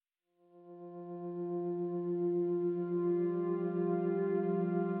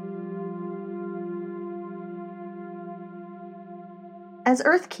As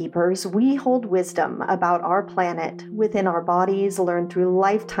Earth Keepers, we hold wisdom about our planet within our bodies learned through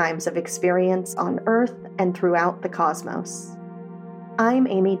lifetimes of experience on Earth and throughout the cosmos. I'm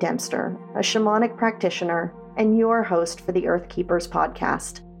Amy Dempster, a shamanic practitioner and your host for the Earth Keepers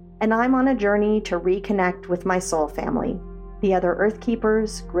podcast, and I'm on a journey to reconnect with my soul family, the other Earth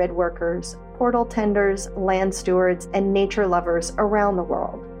Keepers, grid workers, portal tenders, land stewards, and nature lovers around the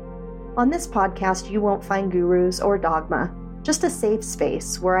world. On this podcast, you won't find gurus or dogma, just a safe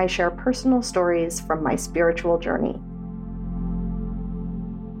space where I share personal stories from my spiritual journey.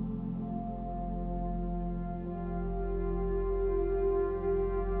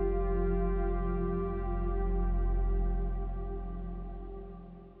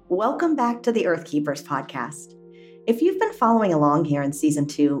 Welcome back to the Earth Keepers podcast. If you've been following along here in Season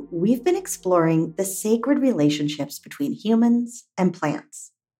 2, we've been exploring the sacred relationships between humans and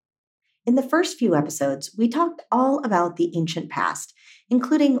plants. In the first few episodes, we talked all about the ancient past,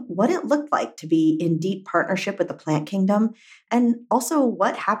 including what it looked like to be in deep partnership with the plant kingdom, and also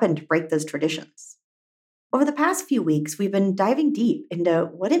what happened to break those traditions. Over the past few weeks, we've been diving deep into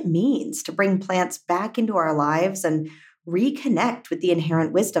what it means to bring plants back into our lives and reconnect with the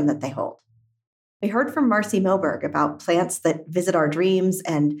inherent wisdom that they hold. We heard from Marcy Moberg about plants that visit our dreams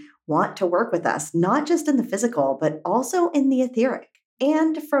and want to work with us, not just in the physical, but also in the etheric.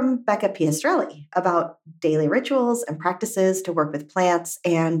 And from Becca Piastrelli about daily rituals and practices to work with plants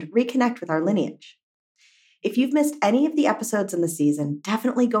and reconnect with our lineage. If you've missed any of the episodes in the season,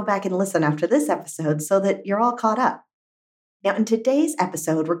 definitely go back and listen after this episode so that you're all caught up. Now, in today's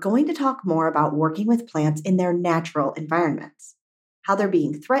episode, we're going to talk more about working with plants in their natural environments, how they're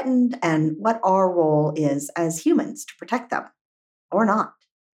being threatened, and what our role is as humans to protect them, or not.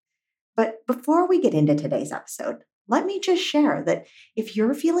 But before we get into today's episode, let me just share that if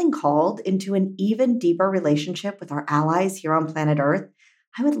you're feeling called into an even deeper relationship with our allies here on planet Earth,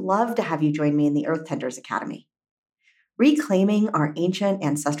 I would love to have you join me in the Earth Tenders Academy. Reclaiming our ancient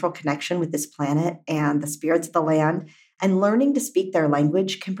ancestral connection with this planet and the spirits of the land and learning to speak their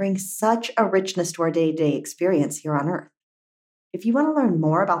language can bring such a richness to our day-to-day experience here on Earth. If you want to learn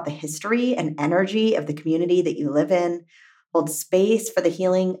more about the history and energy of the community that you live in, hold space for the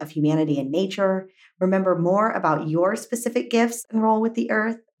healing of humanity and nature, remember more about your specific gifts and role with the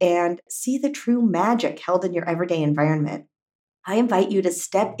Earth, and see the true magic held in your everyday environment, I invite you to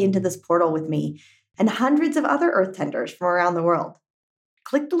step into this portal with me and hundreds of other Earth Tenders from around the world.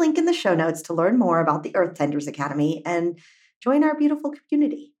 Click the link in the show notes to learn more about the Earth Tenders Academy and join our beautiful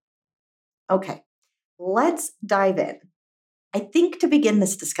community. Okay, let's dive in. I think to begin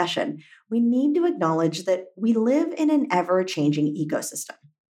this discussion, we need to acknowledge that we live in an ever-changing ecosystem.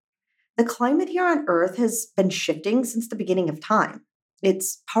 The climate here on Earth has been shifting since the beginning of time.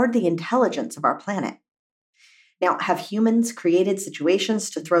 It's part of the intelligence of our planet. Now, have humans created situations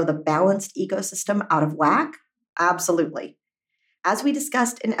to throw the balanced ecosystem out of whack? Absolutely. As we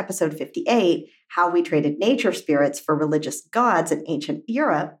discussed in episode 58, how we traded nature spirits for religious gods in ancient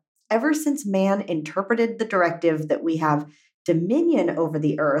Europe, ever since man interpreted the directive that we have dominion over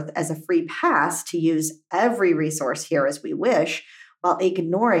the earth as a free pass to use every resource here as we wish, while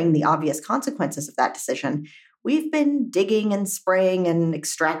ignoring the obvious consequences of that decision, we've been digging and spraying and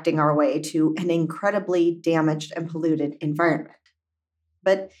extracting our way to an incredibly damaged and polluted environment.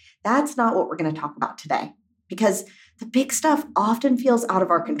 But that's not what we're going to talk about today, because the big stuff often feels out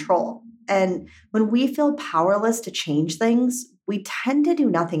of our control. And when we feel powerless to change things, we tend to do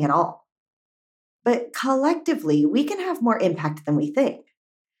nothing at all. But collectively, we can have more impact than we think.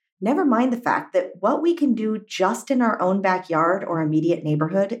 Never mind the fact that what we can do just in our own backyard or immediate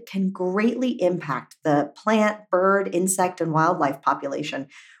neighborhood can greatly impact the plant, bird, insect, and wildlife population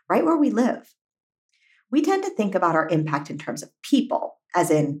right where we live. We tend to think about our impact in terms of people,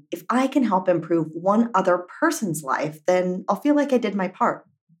 as in, if I can help improve one other person's life, then I'll feel like I did my part.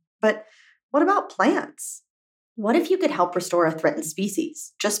 But what about plants? What if you could help restore a threatened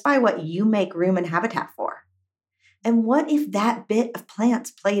species just by what you make room and habitat for? And what if that bit of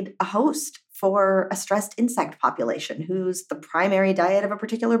plants played a host for a stressed insect population who's the primary diet of a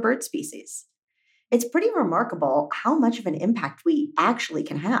particular bird species? It's pretty remarkable how much of an impact we actually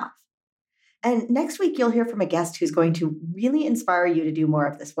can have. And next week, you'll hear from a guest who's going to really inspire you to do more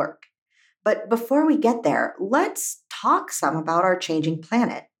of this work. But before we get there, let's talk some about our changing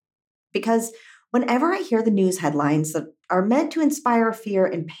planet. Because whenever I hear the news headlines that are meant to inspire fear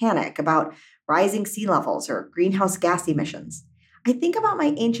and panic about rising sea levels or greenhouse gas emissions, I think about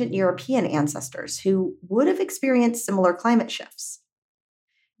my ancient European ancestors who would have experienced similar climate shifts.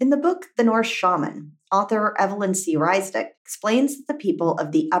 In the book The Norse Shaman, author Evelyn C. Rysdick explains that the people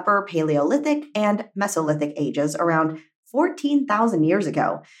of the Upper Paleolithic and Mesolithic ages around 14,000 years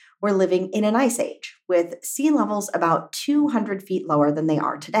ago were living in an ice age with sea levels about 200 feet lower than they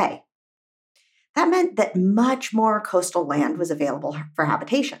are today. That meant that much more coastal land was available for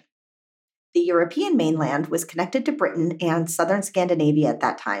habitation. The European mainland was connected to Britain and southern Scandinavia at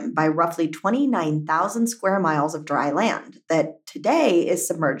that time by roughly 29,000 square miles of dry land that today is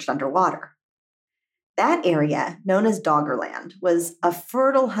submerged underwater. That area, known as Doggerland, was a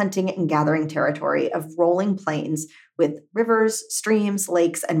fertile hunting and gathering territory of rolling plains with rivers, streams,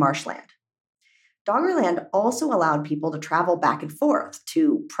 lakes, and marshland. Doggerland also allowed people to travel back and forth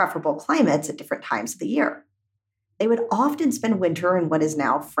to preferable climates at different times of the year. They would often spend winter in what is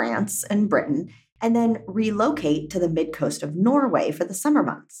now France and Britain, and then relocate to the mid-coast of Norway for the summer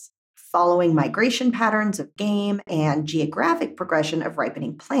months, following migration patterns of game and geographic progression of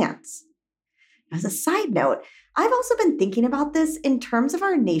ripening plants. As a side note, I've also been thinking about this in terms of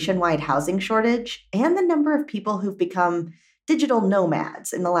our nationwide housing shortage and the number of people who've become digital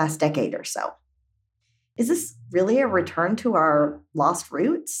nomads in the last decade or so. Is this really a return to our lost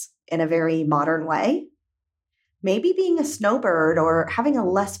roots in a very modern way? Maybe being a snowbird or having a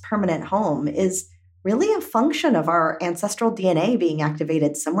less permanent home is really a function of our ancestral DNA being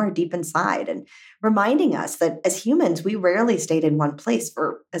activated somewhere deep inside and reminding us that as humans, we rarely stayed in one place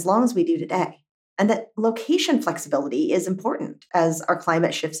for as long as we do today, and that location flexibility is important as our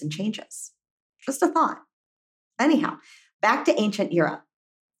climate shifts and changes. Just a thought. Anyhow, back to ancient Europe.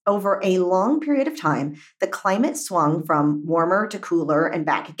 Over a long period of time, the climate swung from warmer to cooler and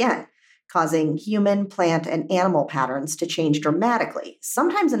back again, causing human, plant, and animal patterns to change dramatically,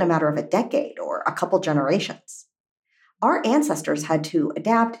 sometimes in a matter of a decade or a couple generations. Our ancestors had to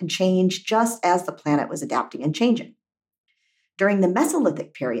adapt and change just as the planet was adapting and changing. During the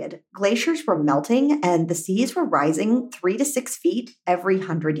Mesolithic period, glaciers were melting and the seas were rising 3 to 6 feet every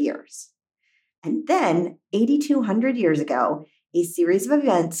 100 years. And then, 8,200 years ago, a series of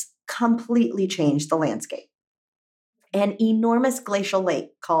events completely changed the landscape. An enormous glacial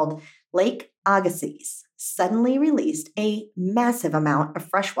lake called Lake Agassiz suddenly released a massive amount of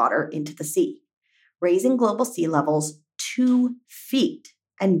fresh water into the sea, raising global sea levels 2 feet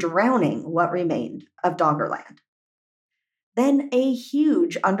and drowning what remained of Doggerland. Then a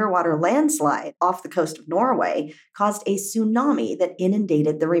huge underwater landslide off the coast of Norway caused a tsunami that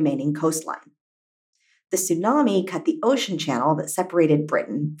inundated the remaining coastline. The tsunami cut the ocean channel that separated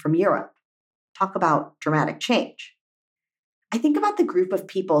Britain from Europe. Talk about dramatic change. I think about the group of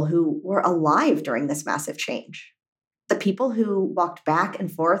people who were alive during this massive change. The people who walked back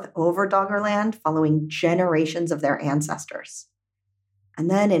and forth over Doggerland following generations of their ancestors. And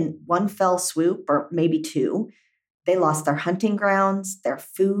then in one fell swoop, or maybe two, they lost their hunting grounds, their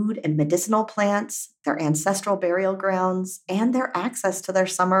food and medicinal plants, their ancestral burial grounds, and their access to their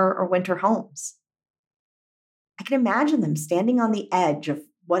summer or winter homes. I can imagine them standing on the edge of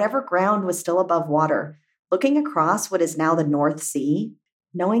whatever ground was still above water, looking across what is now the North Sea,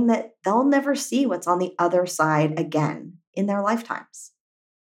 knowing that they'll never see what's on the other side again in their lifetimes.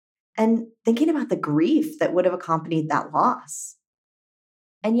 And thinking about the grief that would have accompanied that loss.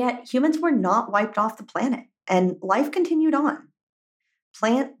 And yet, humans were not wiped off the planet, and life continued on.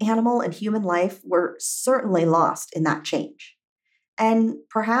 Plant, animal, and human life were certainly lost in that change. And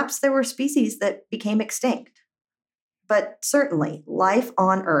perhaps there were species that became extinct. But certainly, life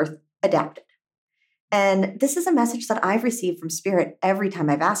on Earth adapted. And this is a message that I've received from Spirit every time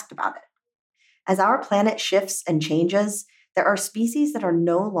I've asked about it. As our planet shifts and changes, there are species that are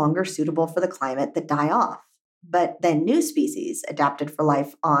no longer suitable for the climate that die off, but then new species adapted for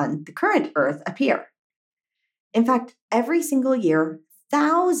life on the current Earth appear. In fact, every single year,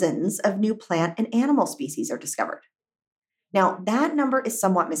 thousands of new plant and animal species are discovered. Now, that number is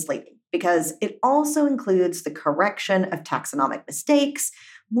somewhat misleading because it also includes the correction of taxonomic mistakes,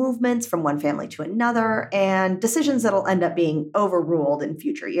 movements from one family to another, and decisions that'll end up being overruled in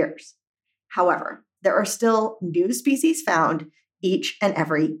future years. However, there are still new species found each and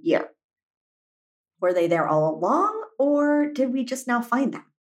every year. Were they there all along, or did we just now find them?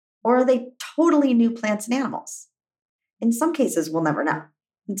 Or are they totally new plants and animals? In some cases, we'll never know.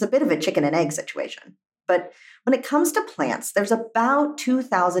 It's a bit of a chicken and egg situation. But when it comes to plants, there's about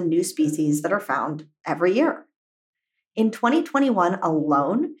 2,000 new species that are found every year. In 2021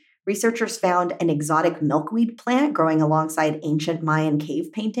 alone, researchers found an exotic milkweed plant growing alongside ancient Mayan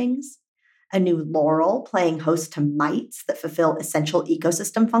cave paintings, a new laurel playing host to mites that fulfill essential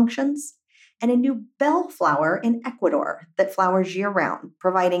ecosystem functions, and a new bellflower in Ecuador that flowers year-round,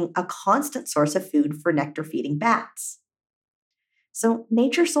 providing a constant source of food for nectar-feeding bats. So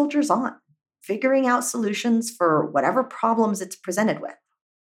nature soldiers on, figuring out solutions for whatever problems it's presented with.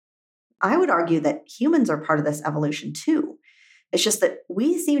 I would argue that humans are part of this evolution too. It's just that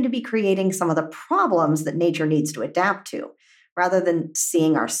we seem to be creating some of the problems that nature needs to adapt to, rather than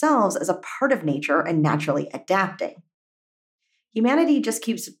seeing ourselves as a part of nature and naturally adapting. Humanity just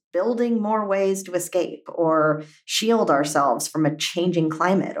keeps building more ways to escape or shield ourselves from a changing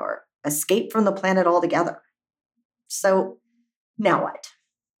climate or escape from the planet altogether. So, now what?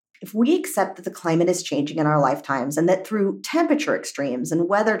 If we accept that the climate is changing in our lifetimes and that through temperature extremes and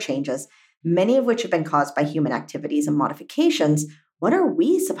weather changes, many of which have been caused by human activities and modifications, what are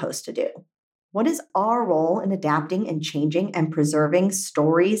we supposed to do? What is our role in adapting and changing and preserving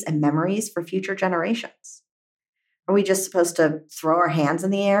stories and memories for future generations? Are we just supposed to throw our hands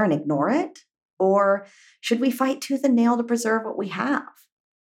in the air and ignore it? Or should we fight tooth and nail to preserve what we have?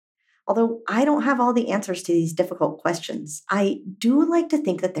 Although I don't have all the answers to these difficult questions, I do like to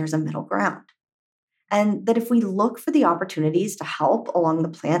think that there's a middle ground. And that if we look for the opportunities to help along the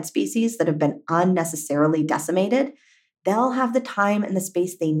plant species that have been unnecessarily decimated, they'll have the time and the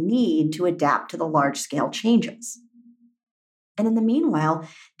space they need to adapt to the large scale changes. And in the meanwhile,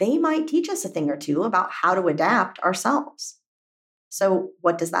 they might teach us a thing or two about how to adapt ourselves. So,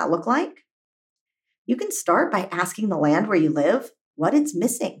 what does that look like? You can start by asking the land where you live what it's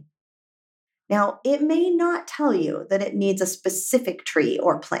missing. Now, it may not tell you that it needs a specific tree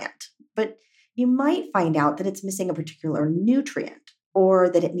or plant, but you might find out that it's missing a particular nutrient, or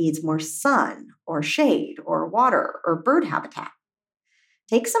that it needs more sun, or shade, or water, or bird habitat.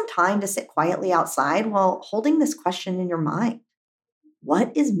 Take some time to sit quietly outside while holding this question in your mind.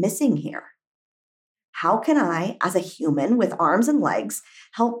 What is missing here? How can I, as a human with arms and legs,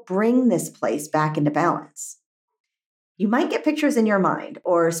 help bring this place back into balance? You might get pictures in your mind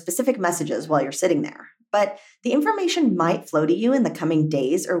or specific messages while you're sitting there, but the information might flow to you in the coming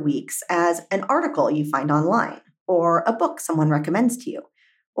days or weeks as an article you find online, or a book someone recommends to you,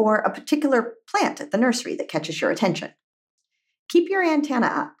 or a particular plant at the nursery that catches your attention. Keep your antenna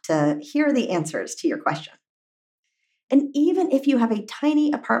up to hear the answers to your question. And even if you have a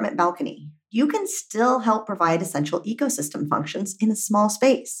tiny apartment balcony, you can still help provide essential ecosystem functions in a small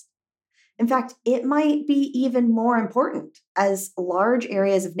space. In fact, it might be even more important, as large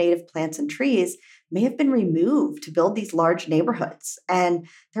areas of native plants and trees may have been removed to build these large neighborhoods, and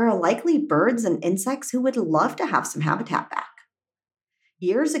there are likely birds and insects who would love to have some habitat back.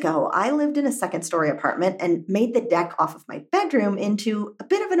 Years ago, I lived in a second-story apartment and made the deck off of my bedroom into a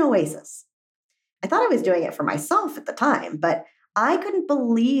bit of an oasis. I thought I was doing it for myself at the time, but I couldn't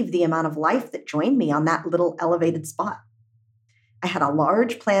believe the amount of life that joined me on that little elevated spot. I had a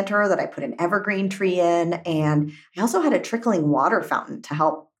large planter that I put an evergreen tree in, and I also had a trickling water fountain to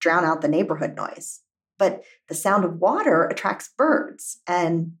help drown out the neighborhood noise. But the sound of water attracts birds,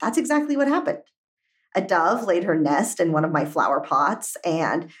 and that's exactly what happened. A dove laid her nest in one of my flower pots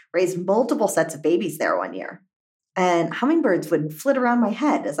and raised multiple sets of babies there one year. And hummingbirds would flit around my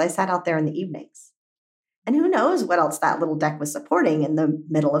head as I sat out there in the evenings. And who knows what else that little deck was supporting in the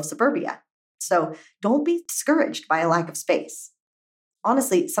middle of suburbia. So don't be discouraged by a lack of space.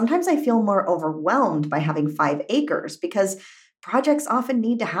 Honestly, sometimes I feel more overwhelmed by having 5 acres because projects often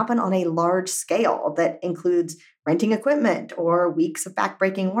need to happen on a large scale that includes renting equipment or weeks of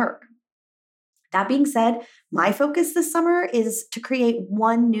backbreaking work. That being said, my focus this summer is to create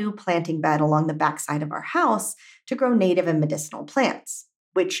one new planting bed along the backside of our house to grow native and medicinal plants,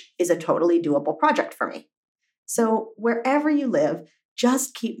 which is a totally doable project for me. So wherever you live,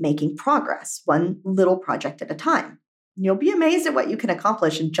 just keep making progress, one little project at a time. You'll be amazed at what you can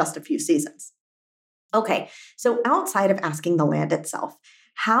accomplish in just a few seasons. Okay, so outside of asking the land itself,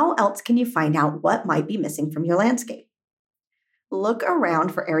 how else can you find out what might be missing from your landscape? Look around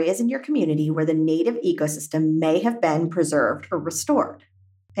for areas in your community where the native ecosystem may have been preserved or restored.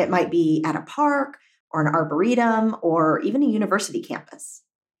 It might be at a park or an arboretum or even a university campus.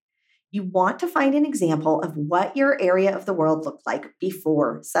 You want to find an example of what your area of the world looked like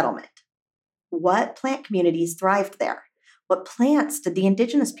before settlement. What plant communities thrived there? What plants did the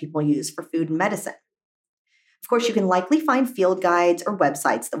indigenous people use for food and medicine? Of course, you can likely find field guides or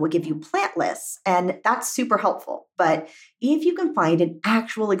websites that will give you plant lists, and that's super helpful. But if you can find an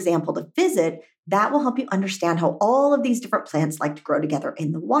actual example to visit, that will help you understand how all of these different plants like to grow together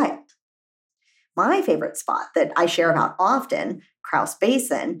in the wild. My favorite spot that I share about often, Crouse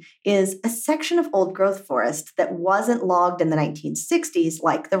Basin, is a section of old growth forest that wasn't logged in the 1960s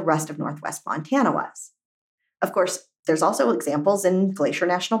like the rest of Northwest Montana was. Of course, there's also examples in Glacier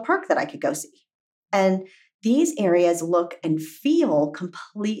National Park that I could go see. And these areas look and feel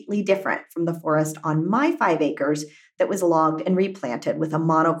completely different from the forest on my 5 acres that was logged and replanted with a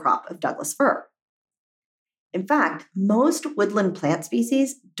monocrop of Douglas fir. In fact, most woodland plant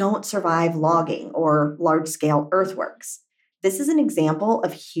species don't survive logging or large scale earthworks. This is an example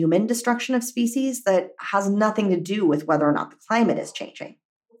of human destruction of species that has nothing to do with whether or not the climate is changing.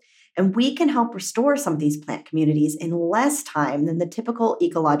 And we can help restore some of these plant communities in less time than the typical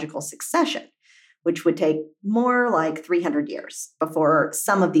ecological succession, which would take more like 300 years before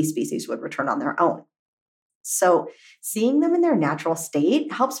some of these species would return on their own. So, seeing them in their natural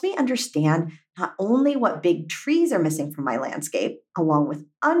state helps me understand not only what big trees are missing from my landscape, along with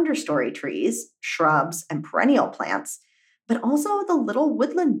understory trees, shrubs, and perennial plants, but also the little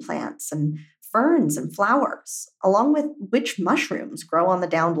woodland plants and ferns and flowers, along with which mushrooms grow on the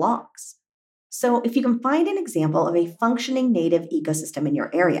downed logs. So, if you can find an example of a functioning native ecosystem in your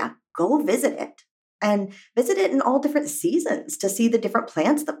area, go visit it. And visit it in all different seasons to see the different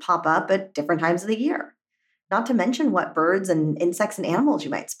plants that pop up at different times of the year, not to mention what birds and insects and animals you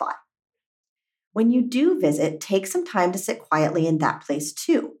might spot. When you do visit, take some time to sit quietly in that place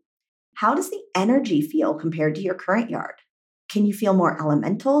too. How does the energy feel compared to your current yard? Can you feel more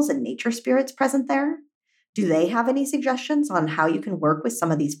elementals and nature spirits present there? Do they have any suggestions on how you can work with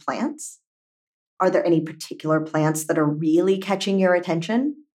some of these plants? Are there any particular plants that are really catching your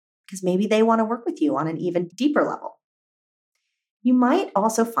attention? Because maybe they want to work with you on an even deeper level. You might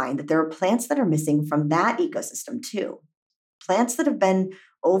also find that there are plants that are missing from that ecosystem too. Plants that have been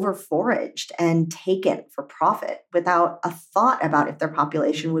over-foraged and taken for profit without a thought about if their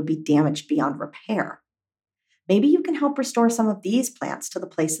population would be damaged beyond repair. Maybe you can help restore some of these plants to the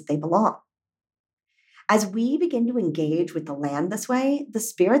place that they belong. As we begin to engage with the land this way, the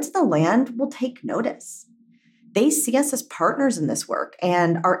spirits of the land will take notice. They see us as partners in this work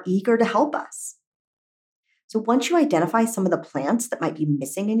and are eager to help us. So once you identify some of the plants that might be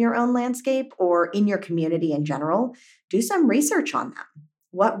missing in your own landscape or in your community in general, do some research on them.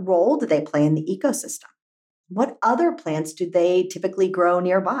 What role do they play in the ecosystem? What other plants do they typically grow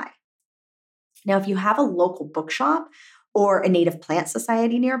nearby? Now, if you have a local bookshop or a native plant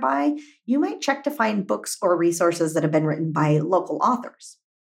society nearby, you might check to find books or resources that have been written by local authors.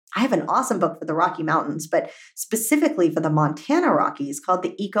 I have an awesome book for the Rocky Mountains, but specifically for the Montana Rockies called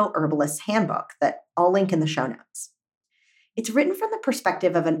the Eco-Herbalist's Handbook that I'll link in the show notes. It's written from the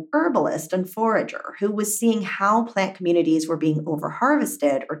perspective of an herbalist and forager who was seeing how plant communities were being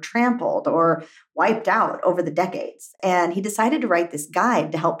overharvested or trampled or wiped out over the decades. And he decided to write this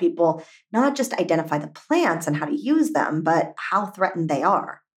guide to help people not just identify the plants and how to use them, but how threatened they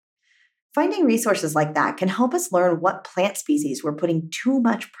are. Finding resources like that can help us learn what plant species we're putting too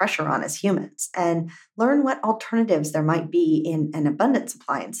much pressure on as humans and learn what alternatives there might be in an abundant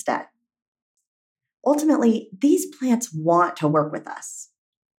supply instead. Ultimately, these plants want to work with us.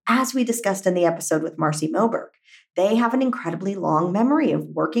 As we discussed in the episode with Marcy Moberg, they have an incredibly long memory of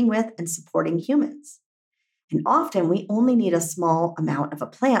working with and supporting humans. And often we only need a small amount of a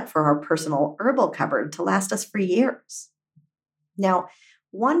plant for our personal herbal cupboard to last us for years. Now,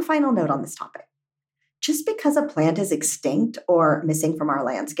 one final note on this topic. Just because a plant is extinct or missing from our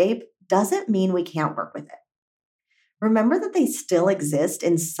landscape doesn't mean we can't work with it. Remember that they still exist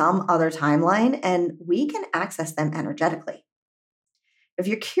in some other timeline and we can access them energetically. If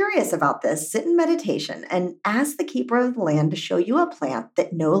you're curious about this, sit in meditation and ask the keeper of the land to show you a plant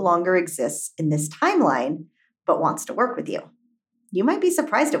that no longer exists in this timeline but wants to work with you. You might be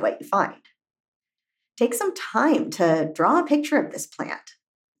surprised at what you find. Take some time to draw a picture of this plant.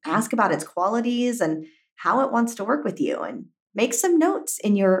 Ask about its qualities and how it wants to work with you, and make some notes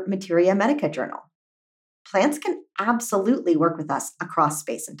in your Materia Medica journal. Plants can absolutely work with us across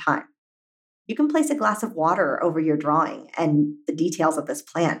space and time. You can place a glass of water over your drawing and the details of this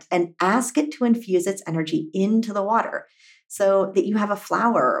plant and ask it to infuse its energy into the water so that you have a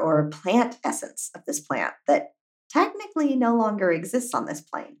flower or plant essence of this plant that technically no longer exists on this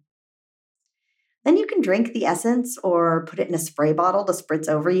plane. Then you can drink the essence or put it in a spray bottle to spritz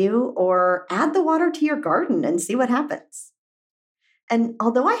over you, or add the water to your garden and see what happens. And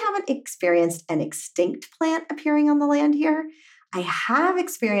although I haven't experienced an extinct plant appearing on the land here, I have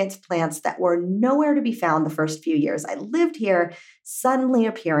experienced plants that were nowhere to be found the first few years I lived here suddenly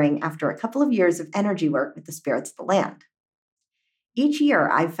appearing after a couple of years of energy work with the spirits of the land. Each year,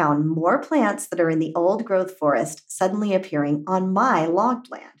 I've found more plants that are in the old growth forest suddenly appearing on my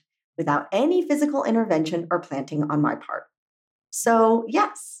logged land without any physical intervention or planting on my part. So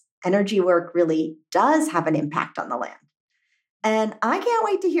yes, energy work really does have an impact on the land. And I can't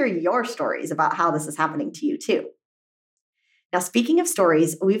wait to hear your stories about how this is happening to you too. Now, speaking of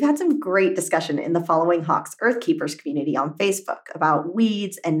stories, we've had some great discussion in the Following Hawks Earth Keepers community on Facebook about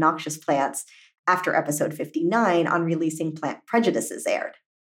weeds and noxious plants after episode 59 on Releasing Plant Prejudices aired.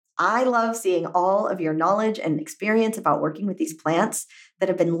 I love seeing all of your knowledge and experience about working with these plants that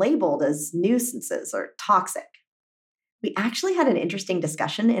have been labeled as nuisances or toxic. We actually had an interesting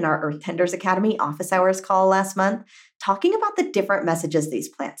discussion in our Earth Tenders Academy office hours call last month, talking about the different messages these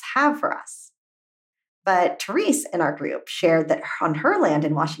plants have for us. But Therese in our group shared that on her land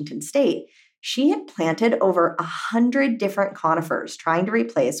in Washington state, she had planted over 100 different conifers trying to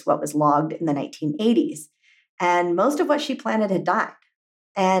replace what was logged in the 1980s. And most of what she planted had died.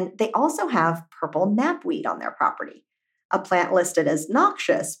 And they also have purple knapweed on their property, a plant listed as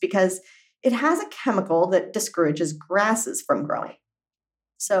noxious because it has a chemical that discourages grasses from growing.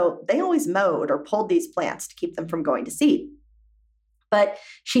 So they always mowed or pulled these plants to keep them from going to seed. But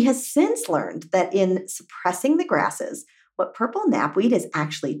she has since learned that in suppressing the grasses, what purple knapweed is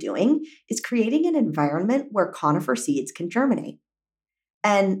actually doing is creating an environment where conifer seeds can germinate.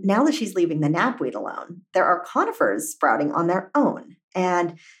 And now that she's leaving the knapweed alone, there are conifers sprouting on their own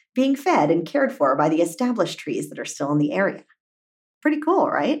and being fed and cared for by the established trees that are still in the area. Pretty cool,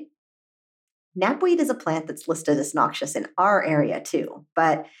 right? Knapweed is a plant that's listed as noxious in our area too,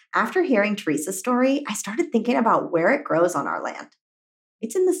 but after hearing Therese's story, I started thinking about where it grows on our land.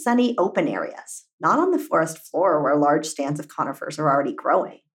 It's in the sunny, open areas, not on the forest floor where large stands of conifers are already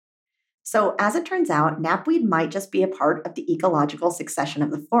growing. So as it turns out, knapweed might just be a part of the ecological succession of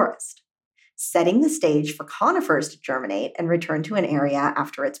the forest, setting the stage for conifers to germinate and return to an area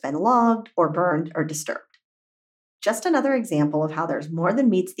after it's been logged or burned or disturbed. Just another example of how there's more than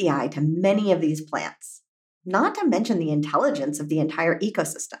meets the eye to many of these plants, not to mention the intelligence of the entire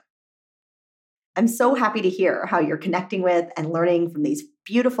ecosystem. I'm so happy to hear how you're connecting with and learning from these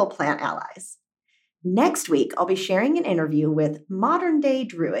beautiful plant allies. Next week, I'll be sharing an interview with modern-day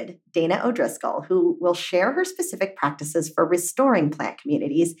Druid, Dana O'Driscoll, who will share her specific practices for restoring plant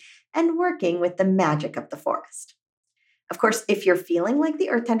communities and working with the magic of the forest. Of course, if you're feeling like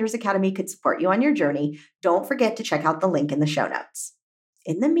the Earth Tenders Academy could support you on your journey, don't forget to check out the link in the show notes.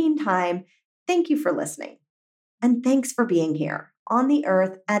 In the meantime, thank you for listening. And thanks for being here on the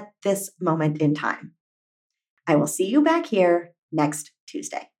Earth at this moment in time. I will see you back here next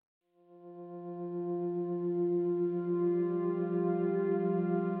Tuesday.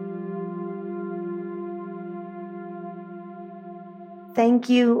 Thank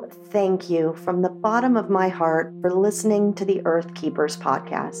you from the bottom of my heart for listening to the Earth Keepers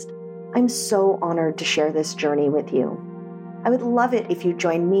podcast. I'm so honored to share this journey with you. I would love it if you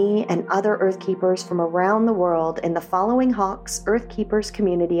join me and other Earth Keepers from around the world in the Following Hawks Earth Keepers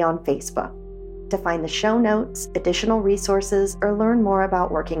community on Facebook. To find the show notes, additional resources, or learn more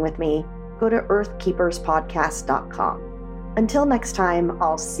about working with me, go to earthkeeperspodcast.com. Until next time,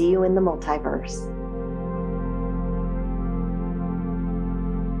 I'll see you in the multiverse.